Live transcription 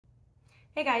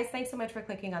Hey guys, thanks so much for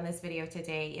clicking on this video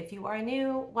today. If you are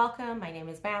new, welcome. My name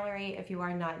is Mallory. If you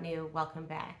are not new, welcome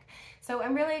back. So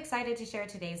I'm really excited to share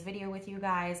today's video with you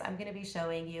guys. I'm going to be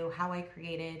showing you how I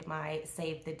created my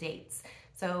save the dates.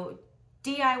 So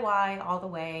DIY all the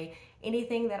way.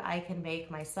 Anything that I can make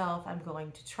myself, I'm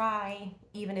going to try,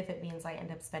 even if it means I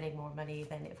end up spending more money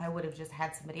than if I would have just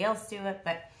had somebody else do it,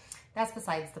 but that's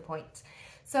besides the point.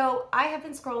 So I have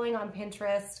been scrolling on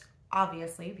Pinterest,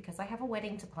 obviously, because I have a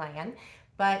wedding to plan.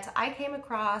 But I came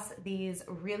across these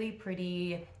really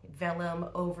pretty vellum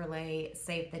overlay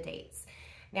save the dates.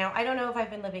 Now, I don't know if I've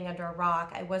been living under a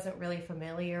rock. I wasn't really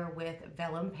familiar with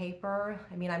vellum paper.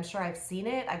 I mean, I'm sure I've seen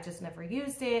it. I've just never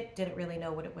used it. Didn't really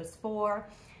know what it was for.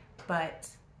 But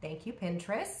thank you,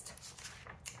 Pinterest.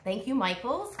 Thank you,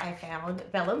 Michaels. I found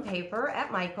vellum paper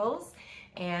at Michaels.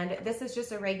 And this is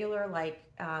just a regular like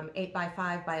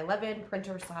 8x5 by 11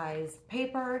 printer size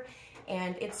paper.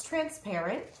 And it's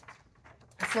transparent.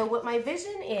 So what my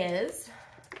vision is,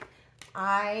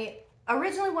 I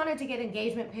originally wanted to get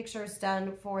engagement pictures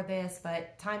done for this,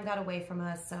 but time got away from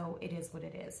us, so it is what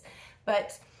it is.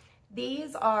 But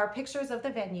these are pictures of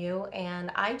the venue,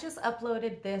 and I just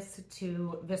uploaded this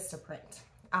to Vistaprint.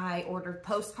 I ordered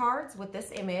postcards with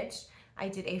this image. I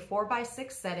did a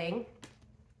 4x6 setting,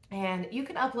 and you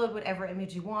can upload whatever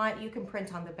image you want. You can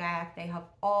print on the back. They have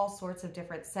all sorts of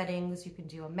different settings. You can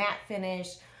do a matte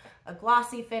finish, a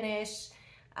glossy finish.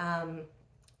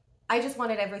 I just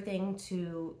wanted everything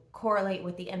to correlate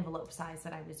with the envelope size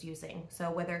that I was using. So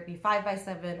whether it be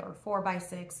 5x7 or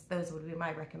 4x6, those would be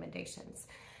my recommendations.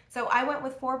 So I went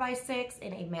with 4x6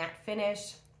 in a matte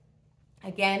finish.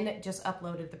 Again, just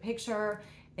uploaded the picture.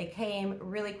 They came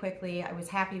really quickly. I was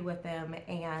happy with them.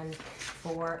 And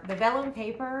for the vellum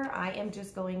paper, I am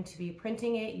just going to be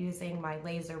printing it using my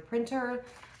laser printer.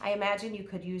 I imagine you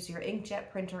could use your inkjet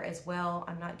printer as well.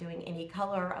 I'm not doing any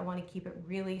color. I want to keep it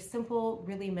really simple,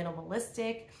 really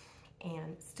minimalistic,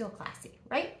 and still classy,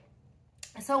 right?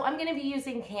 So I'm going to be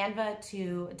using Canva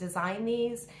to design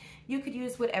these. You could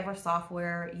use whatever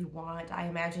software you want. I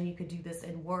imagine you could do this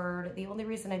in Word. The only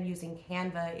reason I'm using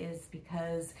Canva is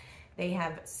because they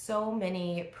have so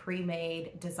many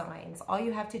pre-made designs. All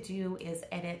you have to do is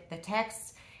edit the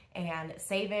text and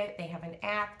save it. They have an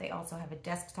app. They also have a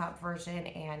desktop version,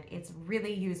 and it's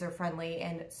really user-friendly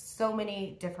and so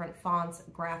many different fonts,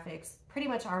 graphics, pretty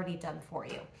much already done for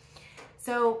you.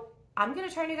 So I'm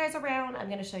gonna turn you guys around. I'm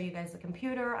gonna show you guys the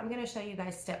computer. I'm gonna show you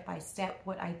guys step by step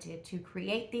what I did to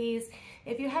create these.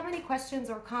 If you have any questions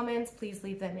or comments, please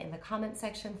leave them in the comment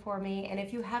section for me. And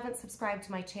if you haven't subscribed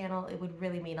to my channel, it would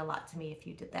really mean a lot to me if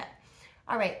you did that.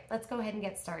 All right, let's go ahead and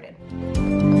get started.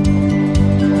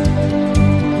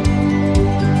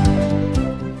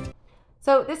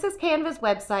 So this is Canva's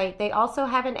website. They also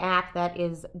have an app that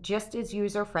is just as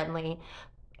user-friendly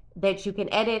that you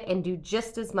can edit and do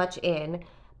just as much in.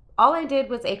 All I did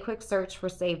was a quick search for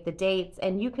save the dates,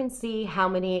 and you can see how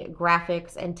many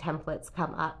graphics and templates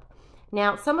come up.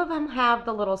 Now, some of them have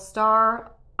the little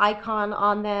star icon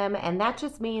on them, and that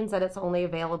just means that it's only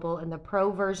available in the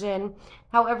Pro version.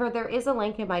 However, there is a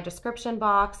link in my description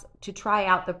box to try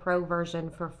out the Pro version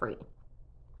for free.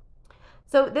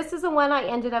 So this is the one I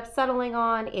ended up settling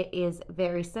on. It is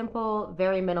very simple,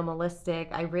 very minimalistic.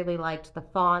 I really liked the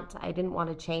font. I didn't want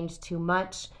to change too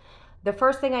much. The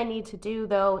first thing I need to do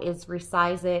though is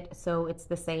resize it so it's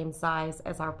the same size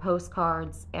as our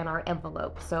postcards and our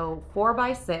envelope. So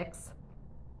 4x6.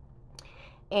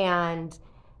 And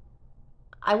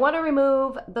I want to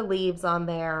remove the leaves on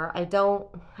there. I don't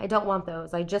want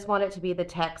those. I just want it to be the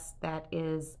text that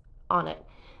is on it.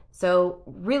 So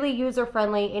really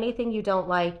user-friendly. Anything you don't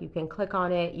like, you can click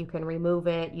on it, you can remove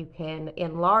it, you can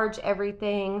enlarge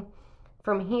everything.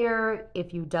 From here,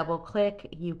 if you double click,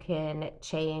 you can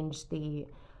change the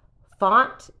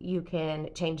font, you can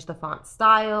change the font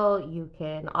style, you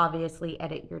can obviously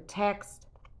edit your text.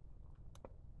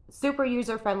 Super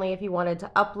user-friendly. If you wanted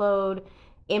to upload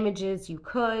images, you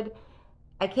could.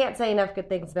 I can't say enough good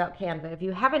things about Canva. If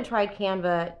you haven't tried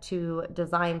Canva to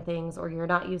design things or you're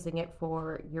not using it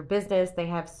for your business, they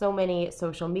have so many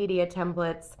social media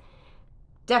templates.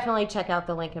 Definitely check out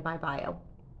the link in my bio.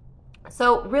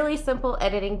 So really simple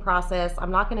editing process.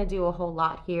 I'm not going to do a whole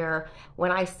lot here.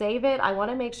 When I save it, I want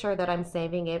to make sure that I'm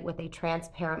saving it with a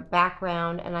transparent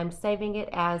background, and I'm saving it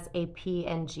as a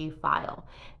PNG file.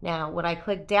 Now, when I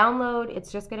click download,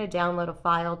 it's just going to download a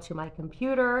file to my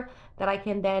computer that I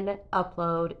can then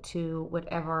upload to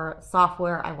whatever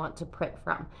software I want to print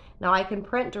from. Now, I can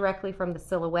print directly from the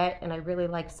Silhouette, and I really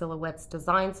like Silhouette's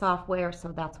design software, so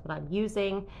that's what I'm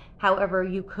using. However,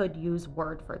 you could use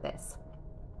Word for this.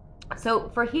 So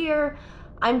for here,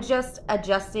 I'm just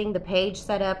adjusting the page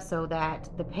setup so that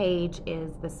the page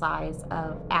is the size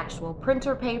of actual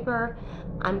printer paper.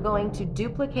 I'm going to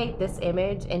duplicate this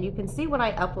image, and you can see when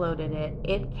I uploaded it,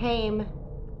 it came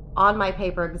on my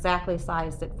paper exactly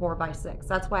sized at 4x6.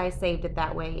 That's why I saved it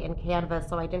that way in Canva,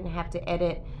 so I didn't have to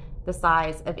edit the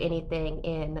size of anything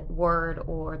in Word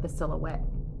or the Silhouette.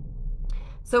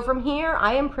 So from here,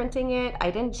 I am printing it. I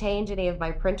didn't change any of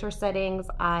my printer settings.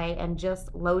 I am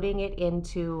just loading it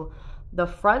into the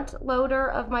front loader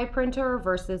of my printer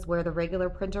versus where the regular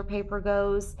printer paper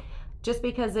goes, just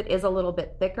because it is a little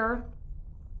bit thicker,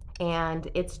 and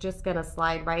it's just gonna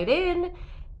slide right in,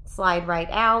 slide right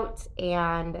out,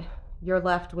 and you're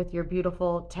left with your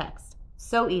beautiful text.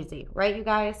 So easy, right, you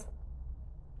guys?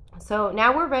 So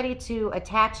now we're ready to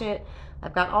attach it.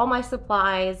 I've got all my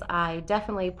supplies. I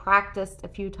definitely practiced a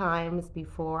few times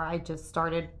before I just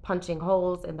started punching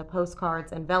holes in the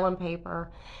postcards and vellum paper.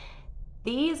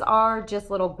 These are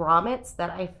just little grommets that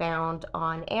I found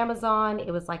on Amazon. It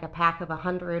was like a pack of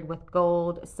 100 with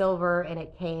gold, silver, and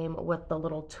it came with the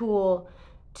little tool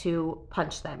to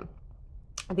punch them.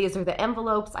 These are the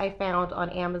envelopes I found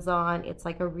on Amazon. It's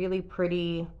like a really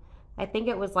pretty, I think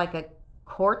it was like a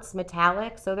quartz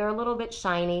metallic, so they're a little bit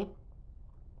shiny.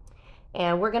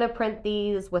 And we're gonna print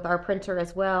these with our printer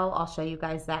as well. I'll show you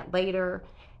guys that later.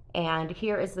 And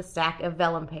here is the stack of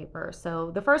vellum paper.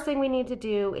 So the first thing we need to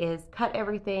do is cut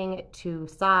everything to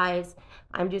size.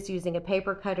 I'm just using a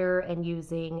paper cutter and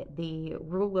using the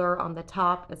ruler on the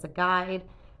top as a guide.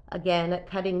 Again,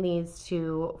 cutting these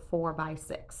to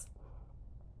 4x6.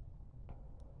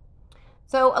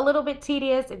 So a little bit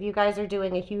tedious if you guys are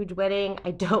doing a huge wedding.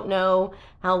 I don't know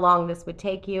how long this would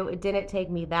take you. It didn't take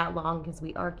me that long because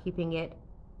we are keeping it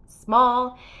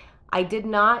small. I did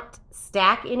not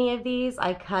stack any of these.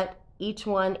 I cut each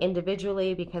one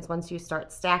individually because once you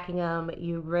start stacking them,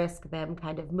 you risk them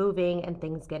kind of moving and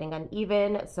things getting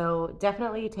uneven. So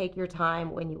definitely take your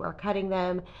time when you are cutting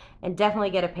them, and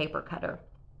definitely get a paper cutter.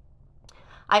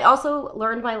 I also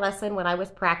learned my lesson when I was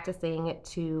practicing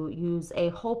to use a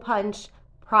hole punch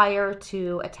prior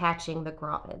to attaching the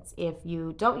grommets. If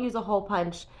you don't use a hole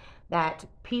punch, that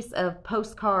piece of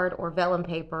postcard or vellum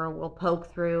paper will poke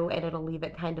through and it'll leave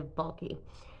it kind of bulky.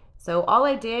 So all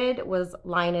I did was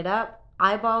line it up,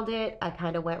 eyeballed it. I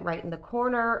kind of went right in the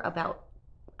corner about,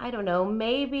 I don't know,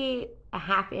 maybe a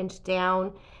 ½ inch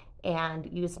down, and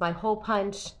used my hole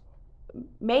punch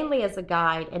mainly as a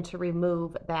guide and to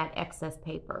remove that excess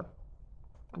paper.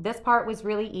 This part was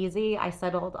really easy. I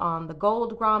settled on the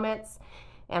gold grommets,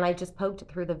 and I just poked it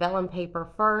through the vellum paper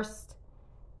first.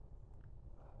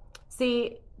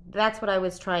 See, that's what I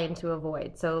was trying to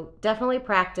avoid. So definitely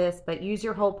practice, but use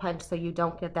your hole punch so you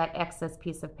don't get that excess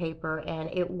piece of paper, and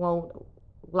it won't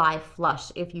lie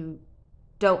flush if you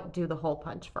don't do the hole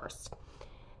punch first.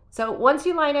 So once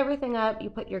you line everything up, you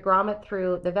put your grommet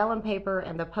through the vellum paper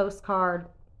and the postcard.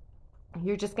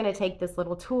 You're just going to take this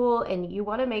little tool, and you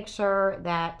want to make sure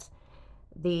that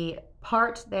the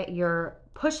part that you're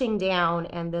pushing down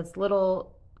and this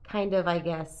little kind of, I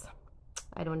guess,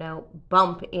 I don't know,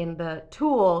 bump in the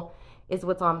tool is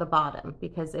what's on the bottom,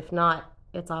 because if not,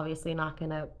 it's obviously not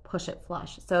going to push it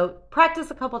flush. So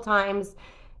practice a couple times.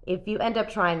 If you end up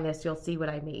trying this, you'll see what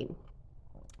I mean.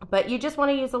 But you just want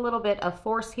to use a little bit of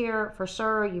force here for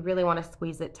sure. You really want to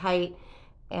squeeze it tight,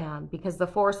 because the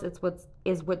force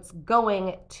is what's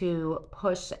going to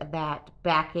push that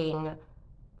backing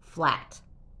flat.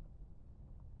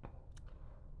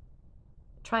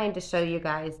 Trying to show you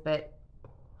guys, but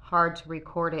hard to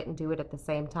record it and do it at the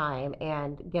same time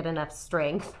and get enough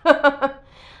strength.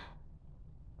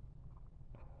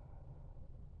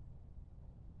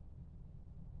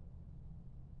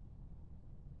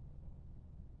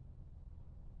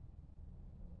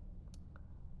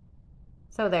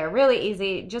 So there, really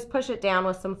easy. Just push it down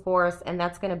with some force, and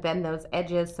that's going to bend those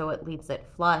edges so it leaves it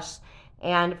flush.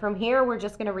 And from here, we're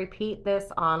just going to repeat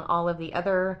this on all of the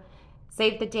other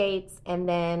save the dates, and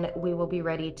then we will be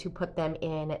ready to put them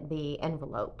in the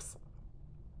envelopes.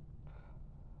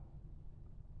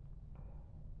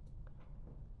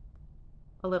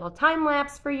 A little time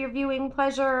lapse for your viewing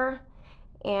pleasure.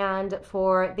 And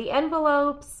for the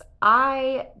envelopes,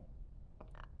 I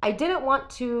didn't want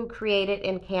to create it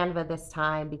in Canva this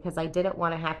time because I didn't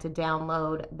want to have to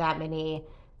download that many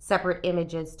separate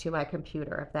images to my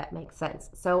computer, if that makes sense.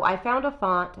 So I found a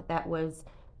font that was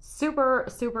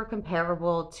super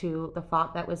comparable to the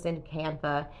font that was in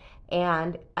Canva,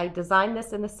 and I designed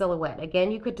this in the Silhouette.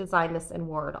 Again, you could design this in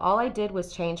Word. All I did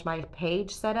was change my page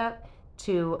setup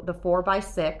to the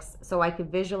 4x6 so I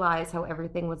could visualize how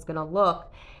everything was going to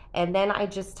look. And then I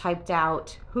just typed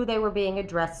out who they were being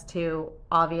addressed to,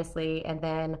 obviously, and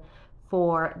then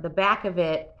for the back of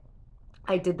it,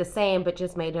 I did the same, but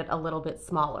just made it a little bit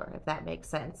smaller, if that makes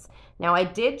sense. Now, I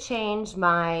did change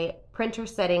my printer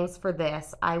settings for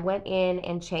this. I went in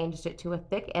and changed it to a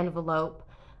thick envelope.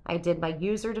 I did my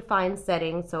user-defined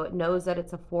settings, so it knows that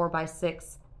it's a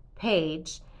 4x6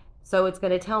 page. So it's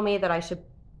going to tell me that I should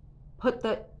put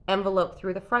the envelope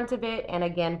through the front of it, and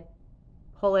again,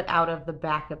 pull it out of the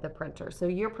back of the printer. So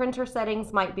your printer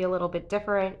settings might be a little bit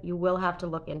different. You will have to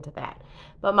look into that.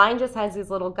 But mine just has these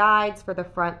little guides for the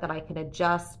front that I can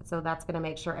adjust. So that's going to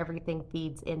make sure everything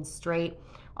feeds in straight.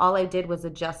 All I did was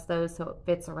adjust those so it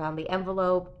fits around the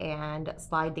envelope and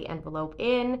slide the envelope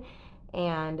in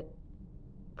and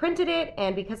printed it.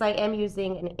 And because I am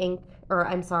using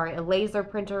a laser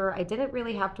printer, I didn't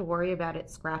really have to worry about it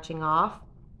scratching off.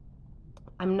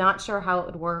 I'm not sure how it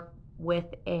would work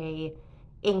with a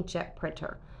inkjet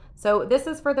printer. So this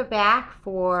is for the back.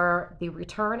 For the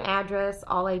return address,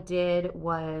 all I did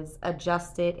was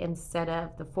adjust it. Instead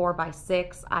of the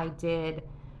 4x6, I did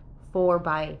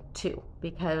 4x2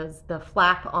 because the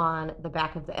flap on the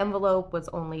back of the envelope was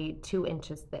only 2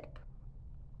 inches thick.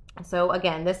 So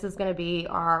again, this is going to be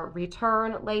our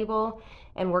return label,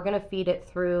 and we're going to feed it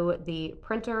through the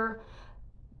printer.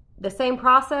 The same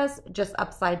process, just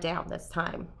upside down this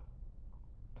time.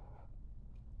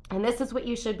 And this is what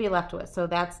you should be left with. So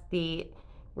that's the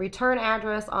return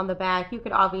address on the back. You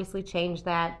could obviously change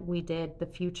that. We did the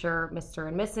future Mr.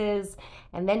 and Mrs.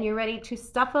 And then you're ready to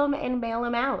stuff them and mail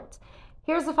them out.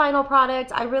 Here's the final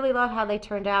product. I really love how they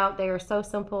turned out. They are so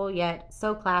simple yet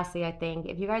so classy, I think.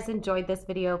 If you guys enjoyed this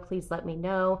video, please let me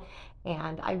know.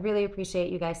 And I really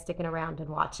appreciate you guys sticking around and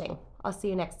watching. I'll see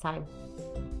you next time.